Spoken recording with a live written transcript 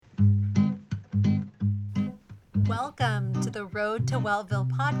Welcome to the Road to Wellville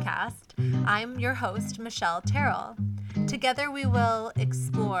podcast. I'm your host, Michelle Terrell. Together we will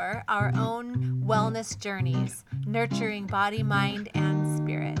explore our own wellness journeys, nurturing body, mind, and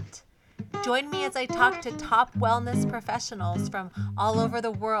spirit. Join me as I talk to top wellness professionals from all over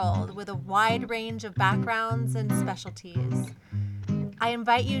the world with a wide range of backgrounds and specialties. I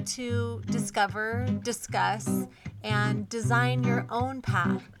invite you to discover, discuss, and design your own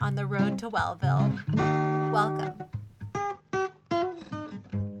path on the road to Wellville. Welcome.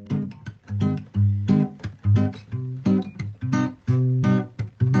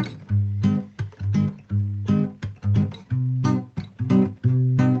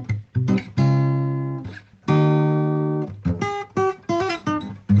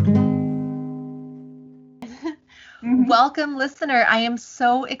 Welcome, listener. I am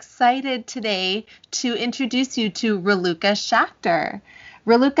so excited today to introduce you to Raluca Schachter.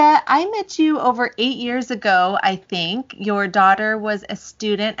 Raluca, I met you over 8 years ago, I think. Your daughter was a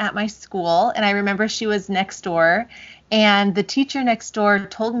student at my school, and I remember she was next door. And the teacher next door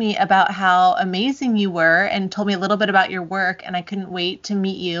told me about how amazing you were and told me a little bit about your work, and I couldn't wait to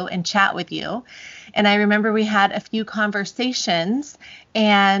meet you and chat with you. And I remember we had a few conversations,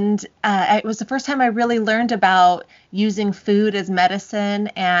 and it was the first time I really learned about using food as medicine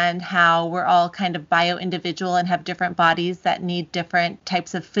and how we're all kind of bio-individual and have different bodies that need different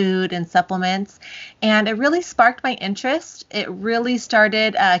types of food and supplements. And it really sparked my interest. It really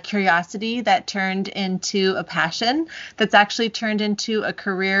started a curiosity that turned into a passion that's actually turned into a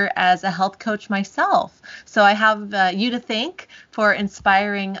career as a health coach myself. So I have you to thank for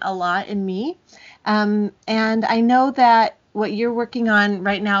inspiring a lot in me. And I know that what you're working on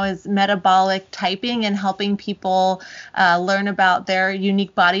right now is metabolic typing and helping people learn about their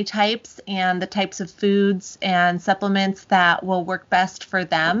unique body types and the types of foods and supplements that will work best for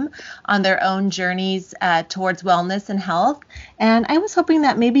them on their own journeys towards wellness and health. And I was hoping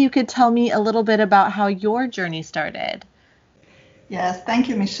that maybe you could tell me a little bit about how your journey started. Yes, thank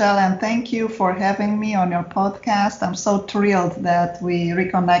you, Michelle, and thank you for having me on your podcast. I'm so thrilled that we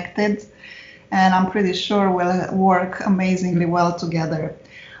reconnected, and I'm pretty sure we'll work amazingly well together.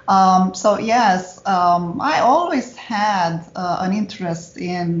 I always had an interest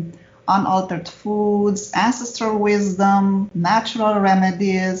in unaltered foods, ancestral wisdom, natural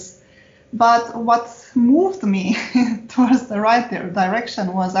remedies. But what moved me towards the right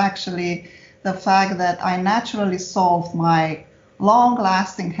direction was actually the fact that I naturally solved my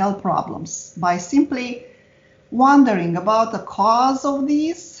long-lasting health problems by simply wondering about the cause of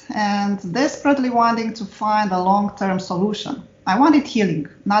these and desperately wanting to find a long-term solution. I wanted healing,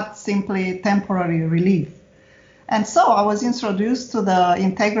 not simply temporary relief. And so I was introduced to the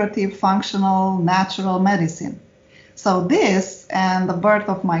integrative, functional, natural medicine. So this and the birth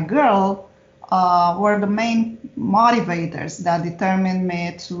of my girl were the main motivators that determined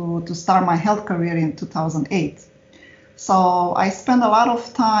me to start my health career in 2008. So I spent a lot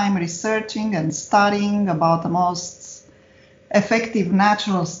of time researching and studying about the most effective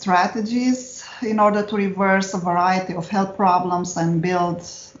natural strategies in order to reverse a variety of health problems and build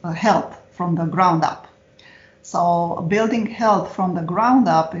health from the ground up. So building health from the ground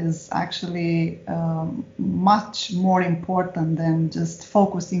up is actually much more important than just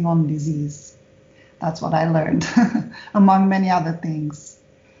focusing on disease. That's what I learned, among many other things.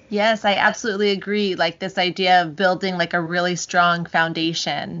 Yes, I absolutely agree. Like this idea of building like a really strong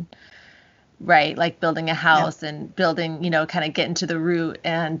foundation, right? Like building a house and building, kind of getting to the root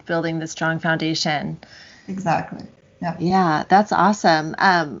and building the strong foundation. Exactly. Yeah. Yeah, that's awesome.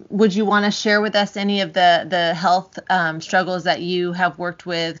 Would you want to share with us any of the health struggles that you have worked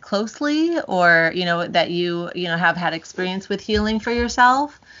with closely, or, that you have had experience with healing for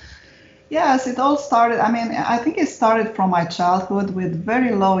yourself? Yes, it all started. I think it started from my childhood with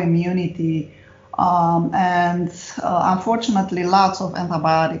very low immunity and unfortunately lots of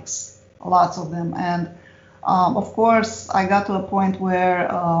antibiotics, lots of them. And of course, I got to a point where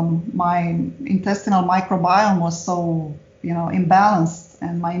my intestinal microbiome was so, imbalanced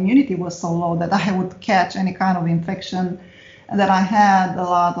and my immunity was so low that I would catch any kind of infection, and that I had a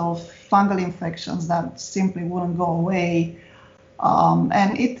lot of fungal infections that simply wouldn't go away.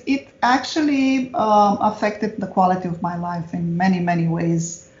 And it actually affected the quality of my life in many, many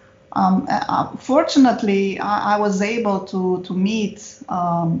ways. Fortunately, I was able to meet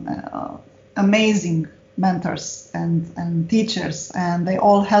amazing mentors and teachers, and they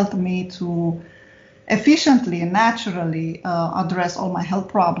all helped me to efficiently and naturally address all my health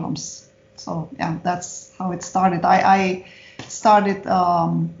problems. So yeah, that's how it started. I started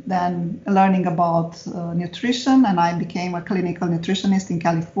then learning about nutrition, and I became a clinical nutritionist in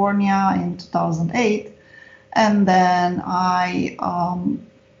California in 2008. And then I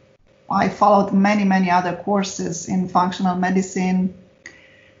followed many other courses in functional medicine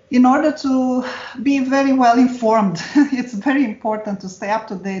in order to be very well informed. It's very important to stay up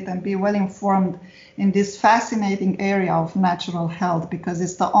to date and be well informed in this fascinating area of natural health, because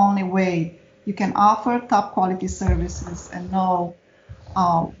it's the only way you can offer top quality services and know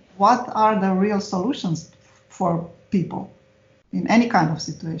what are the real solutions for people in any kind of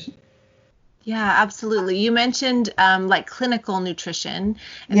situation. Yeah, absolutely. You mentioned like clinical nutrition,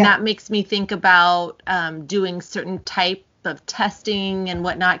 and Yeah. that makes me think about doing certain type of testing and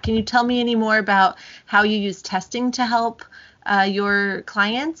whatnot. Can you tell me any more about how you use testing to help your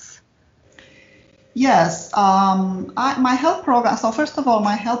clients? Yes, my health program. So first of all,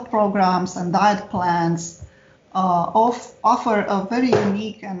 my health programs and diet plans offer a very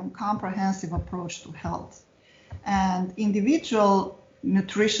unique and comprehensive approach to health. And individual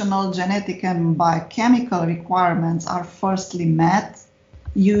nutritional, genetic, and biochemical requirements are firstly met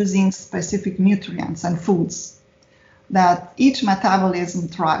using specific nutrients and foods that each metabolism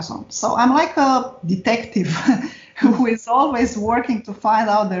thrives on. So I'm like a detective who is always working to find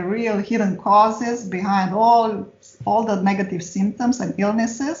out the real hidden causes behind all the negative symptoms and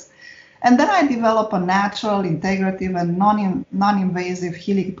illnesses. And then I develop a natural, integrative, and non-invasive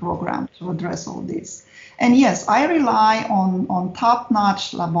healing program to address all this. And yes, I rely on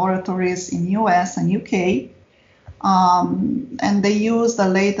top-notch laboratories in US and UK, and they use the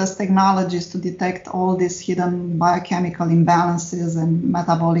latest technologies to detect all these hidden biochemical imbalances and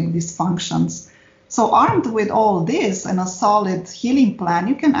metabolic dysfunctions. So armed with all this and a solid healing plan,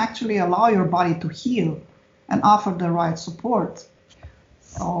 you can actually allow your body to heal and offer the right support.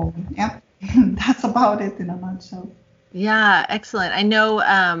 So yeah, that's about it in a nutshell. Yeah, excellent. I know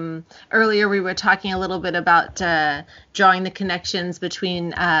earlier we were talking a little bit about drawing the connections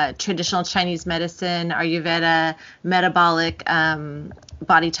between traditional Chinese medicine, Ayurveda, metabolic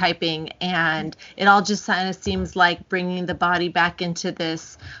body typing, and it all just kind of seems like bringing the body back into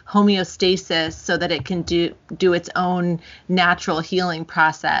this homeostasis so that it can do its own natural healing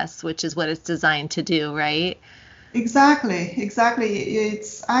process, which is what it's designed to do, right? Exactly.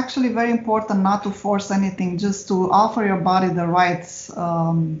 It's actually very important not to force anything, just to offer your body the right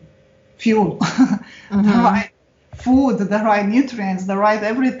fuel, the right food, the right nutrients, the right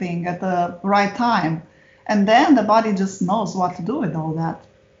everything at the right time. And then the body just knows what to do with all that.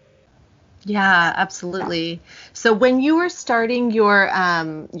 Yeah, absolutely. So when you were starting your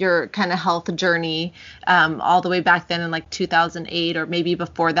kind of health journey, all the way back then in like 2008 or maybe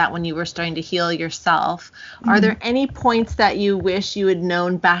before that when you were starting to heal yourself, are there any points that you wish you had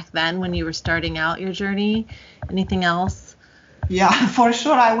known back then when you were starting out your journey? Anything else? Yeah, for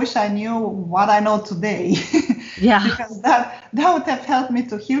sure. I wish I knew what I know today, Yeah. because that would have helped me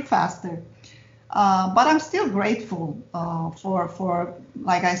to heal faster. But I'm still grateful for,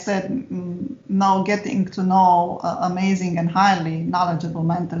 like I said, now getting to know amazing and highly knowledgeable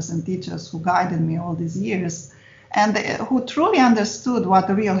mentors and teachers who guided me all these years, and who truly understood what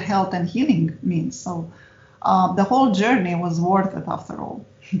real health and healing means. So the whole journey was worth it after all.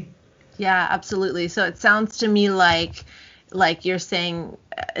 Yeah, absolutely. So it sounds to me like you're saying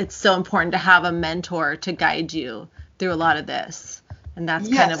it's so important to have a mentor to guide you through a lot of this, and that's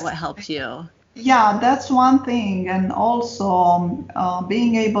kind of what helped you. Yeah, that's one thing. And also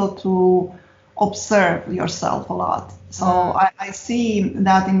being able to observe yourself a lot. So I see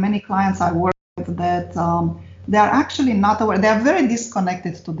that in many clients I work with that they are actually not aware. They are very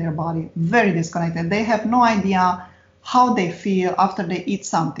disconnected to their body, very disconnected. They have no idea how they feel after they eat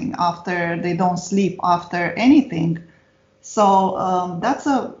something, after they don't sleep, after anything. So that's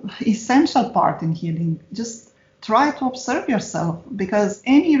a essential part in healing. Just try to observe yourself, because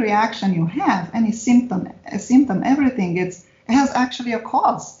any reaction you have, any symptom, everything, it has actually a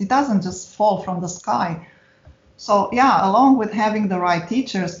cause. It doesn't just fall from the sky. So yeah, along with having the right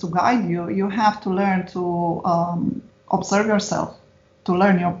teachers to guide you, you have to learn to observe yourself, to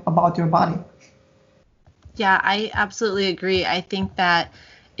learn about your body. Yeah, I absolutely agree. I think that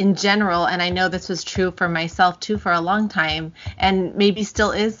in general, and I know this was true for myself too for a long time, and maybe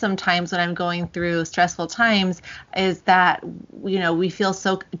still is sometimes when I'm going through stressful times, is that, we feel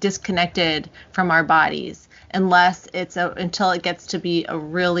so disconnected from our bodies unless until it gets to be a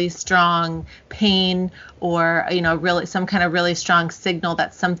really strong pain or, really some kind of really strong signal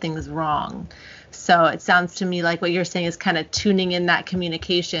that something's wrong. So it sounds to me like what you're saying is kind of tuning in that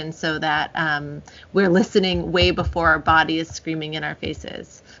communication so that we're listening way before our body is screaming in our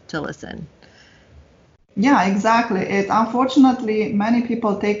faces to listen. Yeah, exactly. Unfortunately, many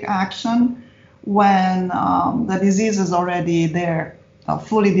people take action when the disease is already there,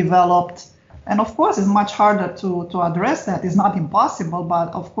 fully developed, And of course, it's much harder to address that. It's not impossible,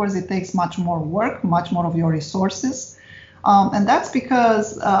 but of course, it takes much more work, much more of your resources. And that's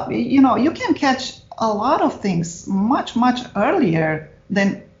because, you can catch a lot of things much, much earlier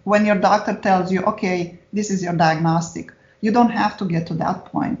than when your doctor tells you, okay, this is your diagnostic. You don't have to get to that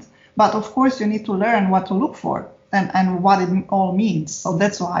point. But of course, you need to learn what to look for and what it all means. So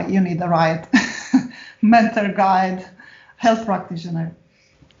that's why you need the right mentor, guide, health practitioner.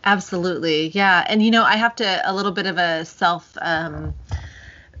 Absolutely. Yeah. And, I have to, a little bit of a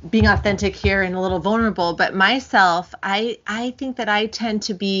being authentic here and a little vulnerable, but myself, I think that I tend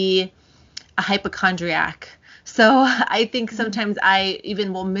to be a hypochondriac. So I think sometimes I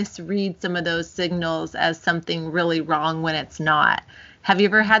even will misread some of those signals as something really wrong when it's not. Have you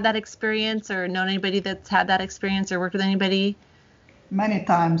ever had that experience or known anybody that's had that experience or worked with anybody? Many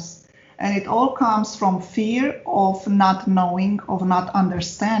times. And it all comes from fear of not knowing, of not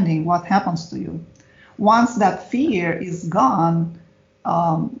understanding what happens to you. Once that fear is gone,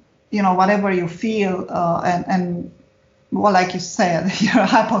 whatever you feel, and well, like you said, you're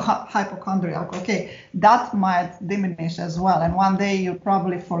hypochondriac, okay, that might diminish as well. And one day you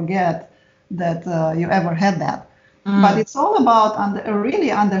probably forget that you ever had that. But it's all about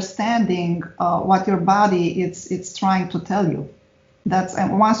really understanding what your body it's trying to tell you.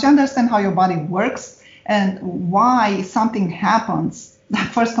 And once you understand how your body works and why something happens,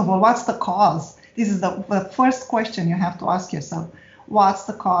 first of all, what's the cause? This is the first question you have to ask yourself. What's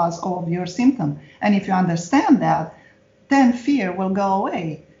the cause of your symptom? And if you understand that, then fear will go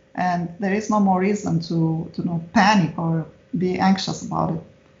away. And there is no more reason to panic or be anxious about it.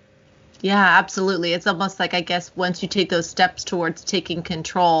 Yeah, absolutely. It's almost like, I guess, once you take those steps towards taking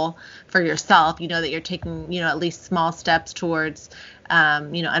control for yourself, you know that you're taking, at least small steps towards,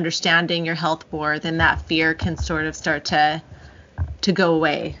 understanding your health more, then that fear can sort of start to go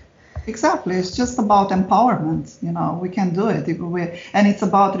away. Exactly. It's just about empowerment. We can do it. And it's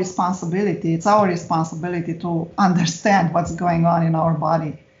about responsibility. It's our responsibility to understand what's going on in our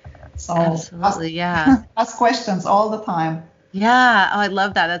body. So absolutely, yeah. Ask questions all the time. Yeah. Oh, I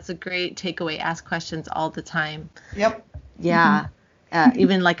love that. That's a great takeaway. Ask questions all the time. Yep. Yeah.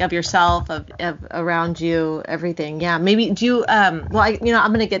 Even like of yourself, of around you, everything. Yeah. Maybe do you, I'm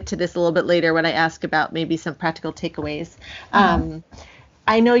going to get to this a little bit later when I ask about maybe some practical takeaways.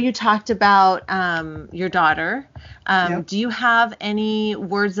 I know you talked about your daughter. Yep. Do you have any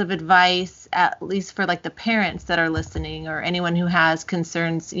words of advice, at least for like the parents that are listening or anyone who has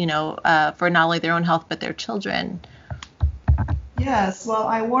concerns, for not only their own health, but their children? Yes, well,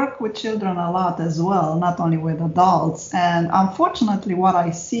 I work with children a lot as well, not only with adults. And unfortunately, what I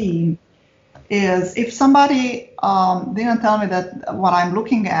see is if somebody didn't tell me that what I'm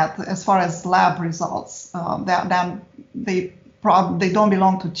looking at as far as lab results, that they don't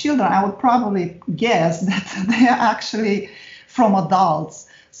belong to children, I would probably guess that they are actually from adults.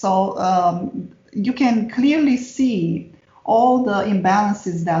 So you can clearly see all the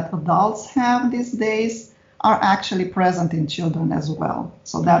imbalances that adults have these days are actually present in children as well.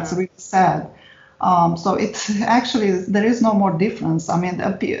 So that's really sad. So it's actually, there is no more difference. I mean,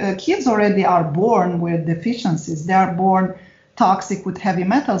 kids already are born with deficiencies. They are born toxic with heavy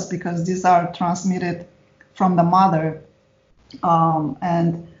metals because these are transmitted from the mother. Then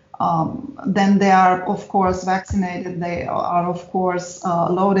they are, of course, vaccinated. They are, of course,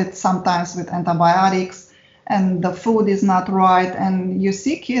 loaded sometimes with antibiotics. And the food is not right. And you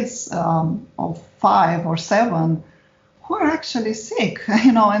see kids of 5 or 7 who are actually sick,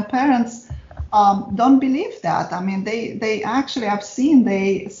 and parents don't believe that. I mean, they actually, I've seen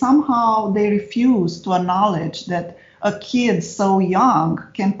they refuse to acknowledge that a kid so young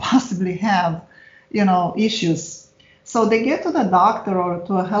can possibly have, issues. So they get to the doctor or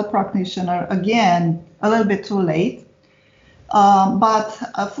to a health practitioner, again, a little bit too late. But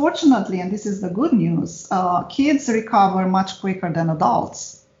fortunately, and this is the good news, kids recover much quicker than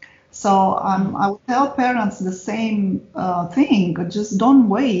adults. So I would tell parents the same thing. Just don't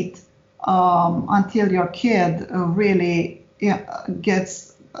wait until your kid really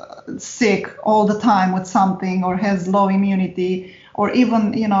gets sick all the time with something or has low immunity or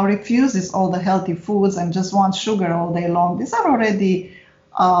even, refuses all the healthy foods and just wants sugar all day long. These are already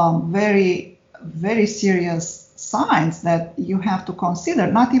very, very serious signs that you have to consider.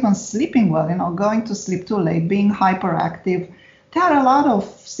 Not even sleeping well, going to sleep too late, being hyperactive. There are a lot of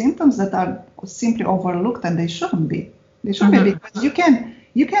symptoms that are simply overlooked, and they shouldn't be. They should be, because you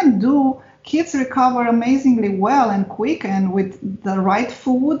can do. Kids recover amazingly well and quick, and with the right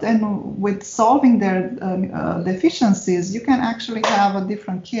food and with solving their deficiencies, you can actually have a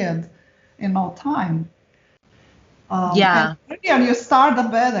different kid in no time. And Yeah. the earlier you start, the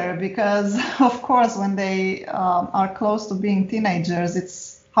better, because of course, when they are close to being teenagers,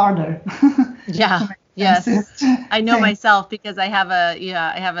 it's harder Yeah. to make Yes. I know change. myself because I have a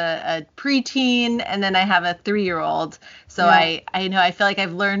preteen and then I have a 3-year old. So Yeah. I know I feel like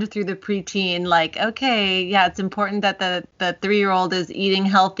I've learned through the preteen, like, okay, yeah, it's important that the 3-year old is eating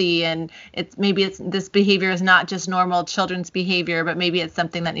healthy and it's this behavior is not just normal children's behavior, but maybe it's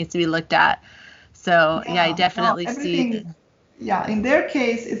something that needs to be looked at. So yeah, I Yeah, no, definitely see everything, yeah, in their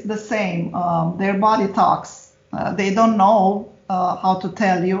case, it's the same. Their body talks. They don't know how to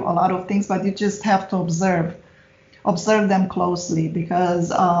tell you a lot of things, but you just have to observe them closely because,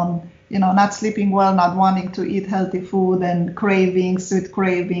 not sleeping well, not wanting to eat healthy food, and cravings, sweet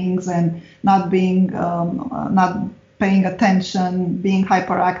cravings, and not paying attention, being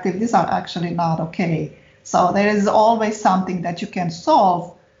hyperactive, these are actually not okay. So there is always something that you can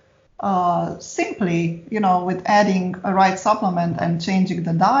solve simply, with adding a right supplement and changing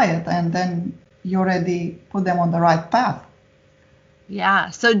the diet, and then you already put them on the right path. Yeah.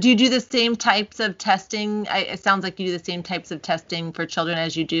 So do you do the same types of testing? It sounds like you do the same types of testing for children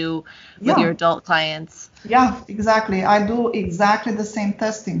as you do with your Yeah, adult clients. yeah, exactly. I do exactly the same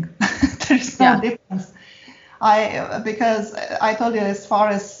testing. There's no Yeah. difference. Because I told you, as far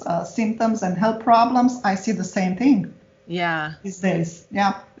as symptoms and health problems, I see the same thing Yeah. these days.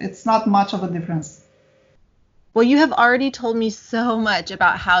 Yeah, it's not much of a difference. Well, you have already told me so much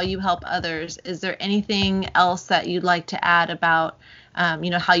about how you help others. Is there anything else that you'd like to add about,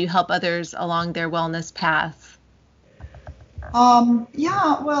 how you help others along their wellness path?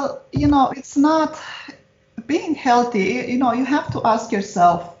 Yeah, well, it's not being healthy. You have to ask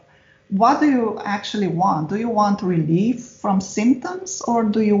yourself, what do you actually want? Do you want relief from symptoms or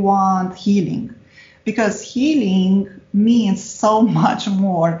do you want healing? Because healing means so much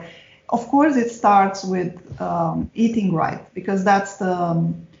more. Of course, it starts with eating right, because that's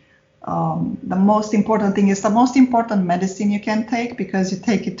the most important thing. It's the most important medicine you can take because you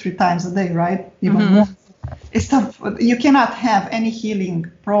take it 3 times a day, right? Even more. Hmm. You cannot have any healing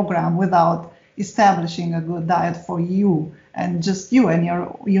program without establishing a good diet for you and just you and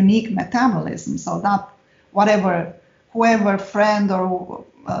your unique metabolism. So not whatever whoever friend or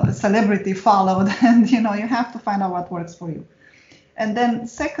celebrity followed, and you have to find out what works for you. And then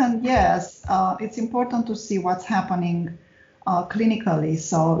second, yes, it's important to see what's happening clinically.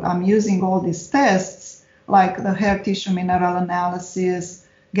 So I'm using all these tests like the hair tissue mineral analysis,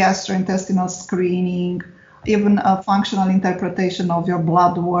 gastrointestinal screening, even a functional interpretation of your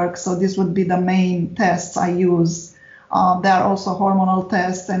blood work. So this would be the main tests I use. There are also hormonal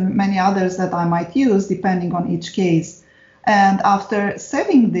tests and many others that I might use depending on each case. And after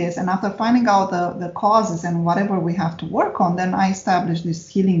setting this and after finding out the causes and whatever we have to work on, then I establish this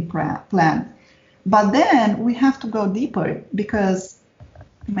healing plan. But then we have to go deeper because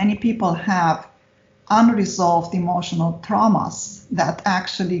many people have unresolved emotional traumas that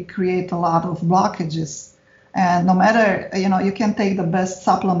actually create a lot of blockages. And no matter, you can take the best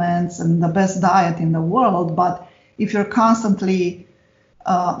supplements and the best diet in the world, but if you're constantly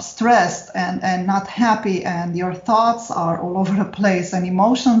stressed and not happy, and your thoughts are all over the place, and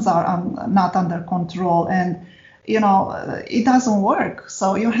emotions are not under control, and it doesn't work.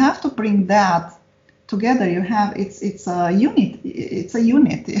 So you have to bring that together. It's a unit. It's a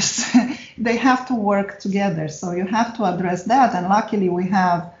unit. They have to work together. So you have to address that. And luckily, we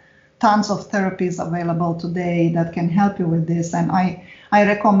have tons of therapies available today that can help you with this. And I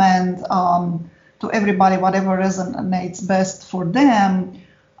recommend to everybody whatever resonates best for them.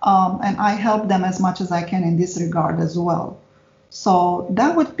 And I help them as much as I can in this regard as well. So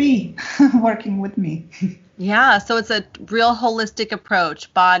that would be working with me. Yeah, so it's a real holistic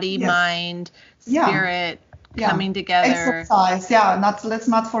approach, body, Yes. mind, Yeah. spirit Yeah. coming together. Exercise. Yeah. Let's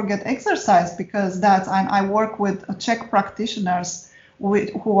not forget exercise, because I work with Czech practitioners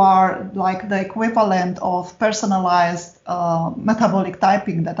who are like the equivalent of personalized metabolic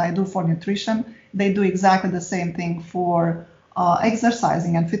typing that I do for nutrition. They do exactly the same thing for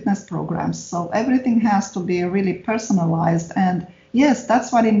exercising and fitness programs. So everything has to be really personalized. And yes,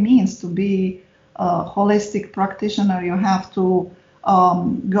 that's what it means to be a holistic practitioner. You have to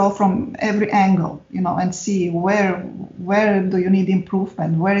go from every angle, and see where do you need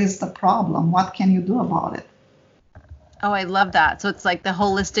improvement, where is the problem, what can you do about it. Oh, I love that. So it's like the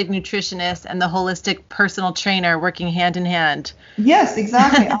holistic nutritionist and the holistic personal trainer working hand in hand. Yes,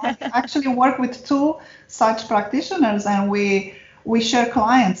 exactly. I actually work with two such practitioners, and we share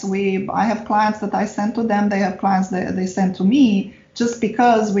clients. I have clients that I send to them. They have clients that they send to me. Just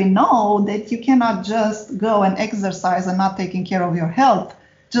because we know that you cannot just go and exercise and not taking care of your health.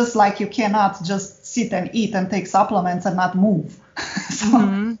 just like you cannot just sit and eat and take supplements and not move. So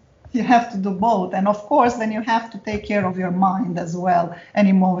Mm-hmm. you have to do both. And of course, then you have to take care of your mind as well and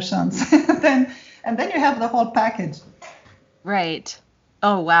emotions. And then you have the whole package. Right.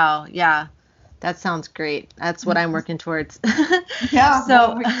 Oh, wow. Yeah. That sounds great. That's what I'm working towards. Yeah,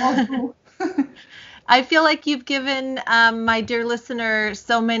 well, So we all do. I feel like you've given my dear listener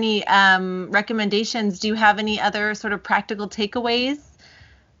so many recommendations. Do you have any other sort of practical takeaways?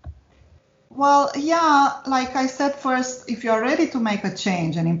 Well, yeah, like I said first, if you're ready to make a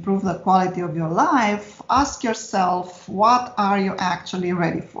change and improve the quality of your life, ask yourself, what are you actually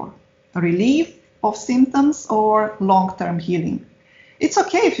ready for? Relief of symptoms or long-term healing? It's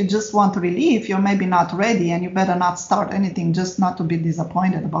okay if you just want relief, you're maybe not ready and you better not start anything just not to be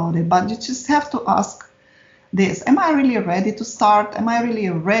disappointed about it. But you just have to ask this, am I really ready to start? Am I really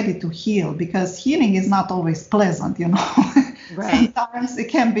ready to heal? Because healing is not always pleasant, you know. Right. Sometimes it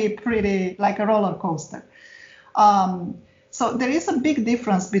can be pretty like a roller coaster. So there is a big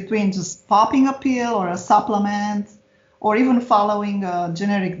difference between just popping a pill or a supplement or even following a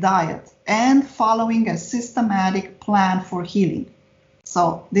generic diet and following a systematic plan for healing.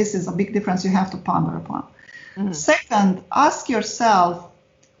 So this is a big difference you have to ponder upon. Mm-hmm. Second, ask yourself,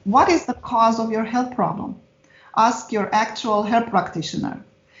 what is the cause of your health problem? Ask your actual health practitioner.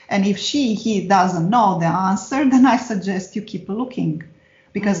 And if he doesn't know the answer, then I suggest you keep looking,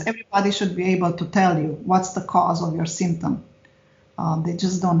 because everybody should be able to tell you what's the cause of your symptom. They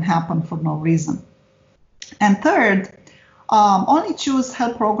just don't happen for no reason. And third, only choose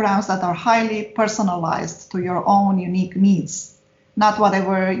health programs that are highly personalized to your own unique needs, not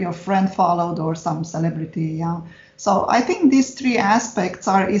whatever your friend followed or some celebrity. Yeah. So I think these three aspects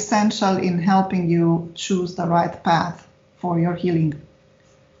are essential in helping you choose the right path for your healing.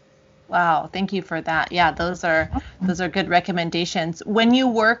 Wow, thank you for that. Yeah, those are good recommendations. When you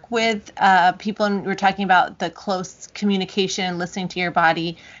work with people, and we're talking about the close communication, listening to your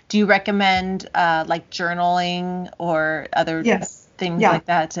body, do you recommend like journaling or other Yes. things Yeah. like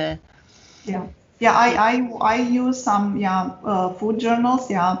that to? Yeah. Yeah, I use some food journals.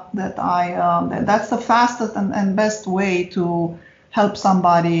 Yeah, that's the fastest and best way to help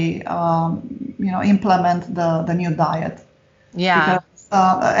somebody implement the new diet, Yeah. because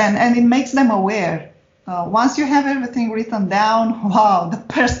and it makes them aware. Once you have everything written down, wow, the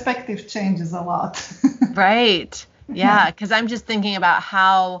perspective changes a lot. Right. Yeah, because I'm just thinking about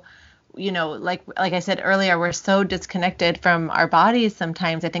how, like I said earlier, we're so disconnected from our bodies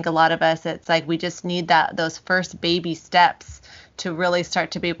sometimes. I think a lot of us, it's like we just need those first baby steps to really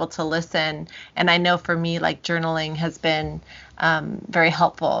start to be able to listen. And I know for me, like journaling has been very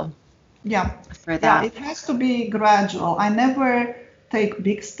helpful Yeah, for yeah, that. it has to be gradual. I never take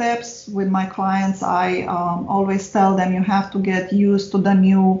big steps with my clients. I always tell them you have to get used to the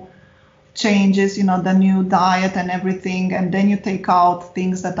new changes, the new diet and everything, and then you take out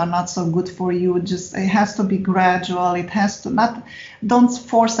things that are not so good for you. Just it has to be gradual. It has to not, don't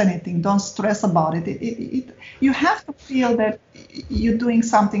force anything. Don't stress about it. You have to feel that you're doing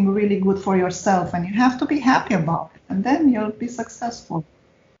something really good for yourself, and you have to be happy about it, and then you'll be successful.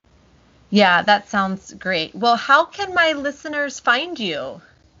 Yeah, that sounds great. Well, how can my listeners find you?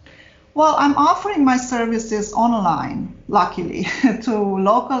 Well, I'm offering my services online, luckily, to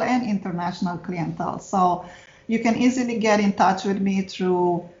local and international clientele. So you can easily get in touch with me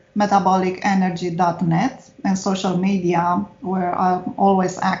through metabolicenergy.net and social media, where I'm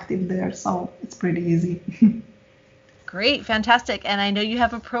always active there. So it's pretty easy. Great, fantastic. And I know you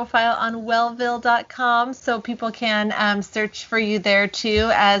have a profile on wellville.com, so people can search for you there too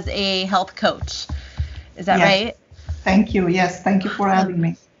as a health coach. Is that Yes. right? Thank you. Yes. Thank you for having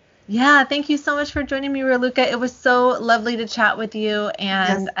me. Yeah, thank you so much for joining me, Raluca. It was so lovely to chat with you.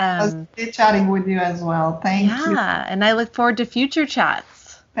 Yes. And I was great chatting with you as well. Thank you. yeah, and I look forward to future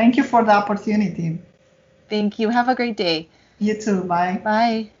chats. Thank you for the opportunity. Thank you. Have a great day. You too. Bye.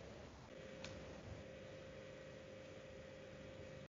 Bye.